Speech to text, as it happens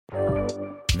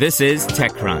This is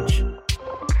TechCrunch.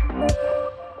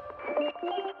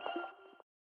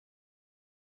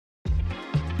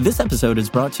 This episode is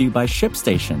brought to you by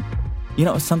ShipStation. You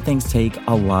know, some things take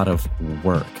a lot of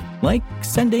work, like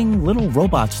sending little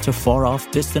robots to far-off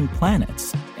distant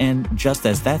planets. And just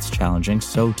as that's challenging,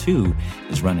 so too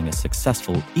is running a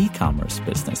successful e-commerce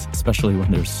business, especially when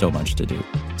there's so much to do.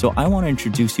 So I want to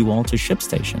introduce you all to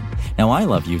ShipStation. Now, I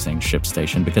love using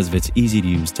ShipStation because of its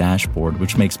easy-to-use dashboard,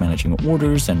 which makes managing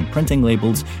orders and printing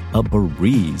labels a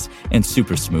breeze and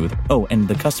super smooth. Oh, and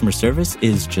the customer service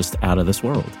is just out of this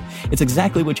world. It's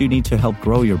exactly what you need to help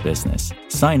grow your business.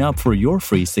 Sign up for your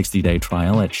free 60-day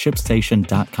trial at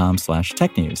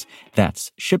shipstation.com/technews.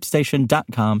 That's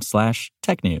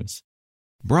shipstation.com/technews.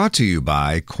 Brought to you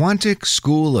by Quantic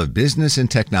School of Business and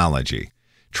Technology.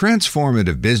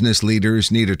 Transformative business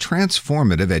leaders need a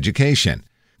transformative education.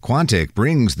 Quantic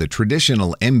brings the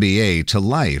traditional MBA to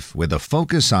life with a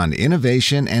focus on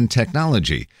innovation and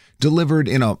technology, delivered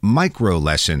in a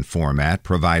micro-lesson format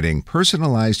providing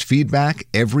personalized feedback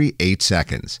every 8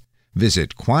 seconds.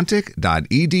 Visit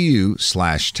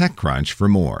quantic.edu/TechCrunch for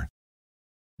more.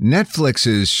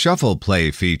 Netflix's Shuffle Play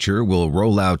feature will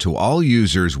roll out to all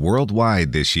users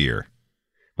worldwide this year.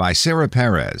 By Sarah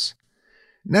Perez.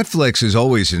 Netflix is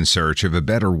always in search of a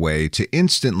better way to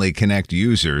instantly connect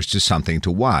users to something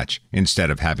to watch, instead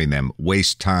of having them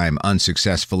waste time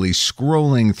unsuccessfully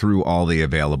scrolling through all the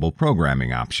available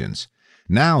programming options.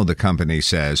 Now, the company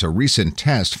says a recent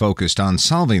test focused on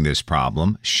solving this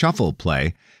problem, Shuffle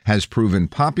Play, has proven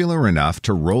popular enough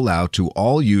to roll out to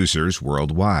all users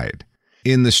worldwide.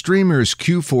 In the streamer's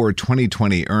Q4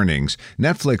 2020 earnings,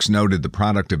 Netflix noted the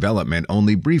product development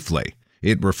only briefly.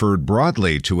 It referred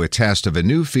broadly to a test of a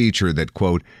new feature that,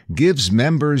 quote, gives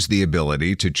members the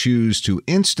ability to choose to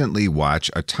instantly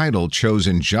watch a title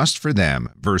chosen just for them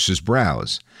versus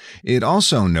browse. It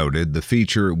also noted the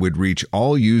feature would reach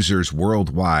all users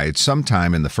worldwide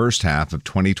sometime in the first half of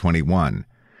 2021.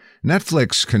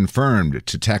 Netflix confirmed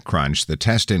to TechCrunch the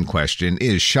test in question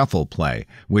is Shuffle Play,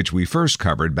 which we first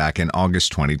covered back in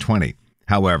August 2020.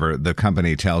 However, the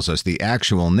company tells us the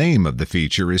actual name of the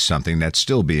feature is something that's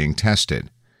still being tested.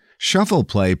 Shuffle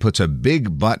Play puts a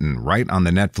big button right on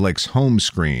the Netflix home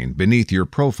screen beneath your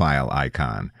profile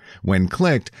icon. When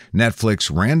clicked, Netflix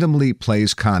randomly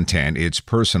plays content its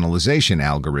personalization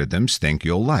algorithms think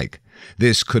you'll like.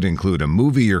 This could include a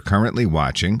movie you're currently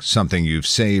watching, something you've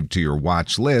saved to your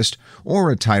watch list, or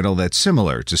a title that's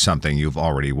similar to something you've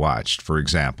already watched, for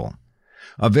example.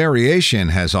 A variation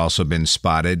has also been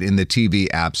spotted in the TV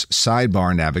app's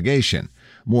sidebar navigation.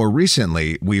 More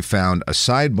recently, we found a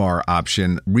sidebar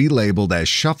option relabeled as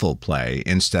Shuffle Play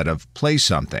instead of Play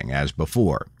Something as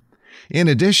before. In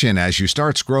addition, as you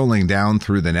start scrolling down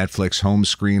through the Netflix home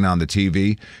screen on the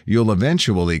TV, you'll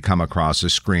eventually come across a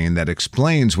screen that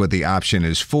explains what the option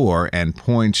is for and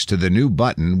points to the new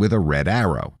button with a red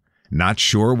arrow. Not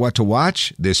sure what to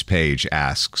watch? This page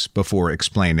asks before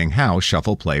explaining how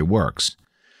Shuffle Play works.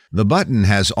 The button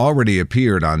has already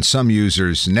appeared on some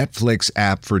users' Netflix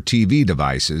app for TV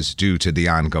devices due to the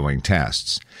ongoing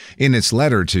tests. In its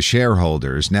letter to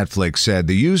shareholders, Netflix said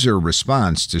the user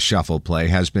response to Shuffle Play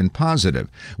has been positive,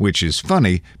 which is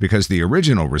funny because the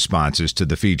original responses to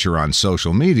the feature on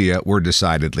social media were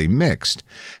decidedly mixed.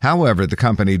 However, the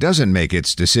company doesn't make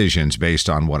its decisions based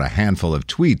on what a handful of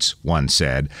tweets once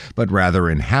said, but rather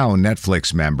in how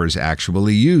Netflix members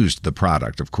actually used the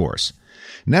product, of course.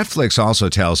 Netflix also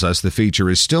tells us the feature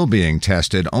is still being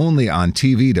tested only on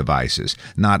TV devices,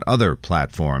 not other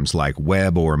platforms like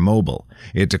web or mobile.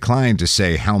 It declined to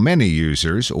say how many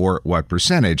users or what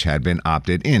percentage had been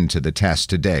opted into the test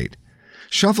to date.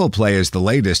 Shuffle Play is the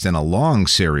latest in a long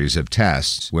series of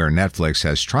tests where Netflix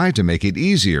has tried to make it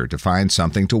easier to find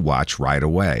something to watch right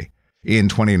away. In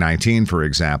 2019, for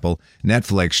example,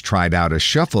 Netflix tried out a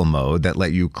shuffle mode that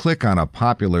let you click on a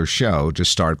popular show to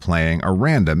start playing a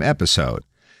random episode.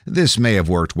 This may have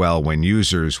worked well when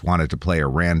users wanted to play a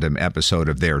random episode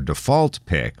of their default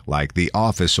pick, like The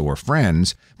Office or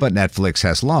Friends, but Netflix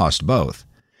has lost both.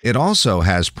 It also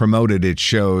has promoted its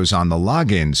shows on the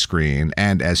login screen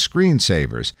and as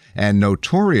screensavers, and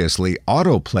notoriously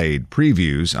autoplayed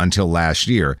previews until last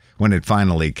year, when it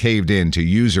finally caved in to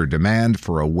user demand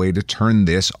for a way to turn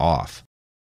this off.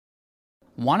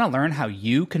 Want to learn how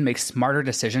you can make smarter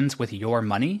decisions with your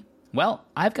money? Well,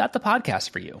 I've got the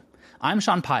podcast for you. I'm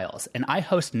Sean Piles, and I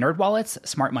host NerdWallet's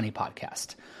Smart Money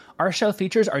Podcast. Our show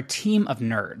features our team of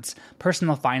nerds,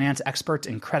 personal finance experts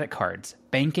in credit cards,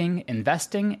 banking,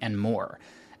 investing, and more.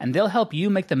 And they'll help you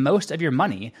make the most of your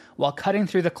money while cutting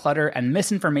through the clutter and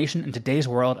misinformation in today's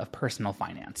world of personal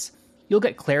finance. You'll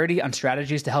get clarity on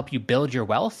strategies to help you build your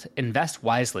wealth, invest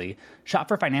wisely, shop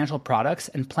for financial products,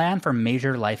 and plan for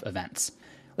major life events.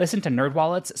 Listen to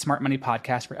NerdWallet's Smart Money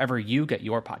Podcast wherever you get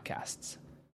your podcasts.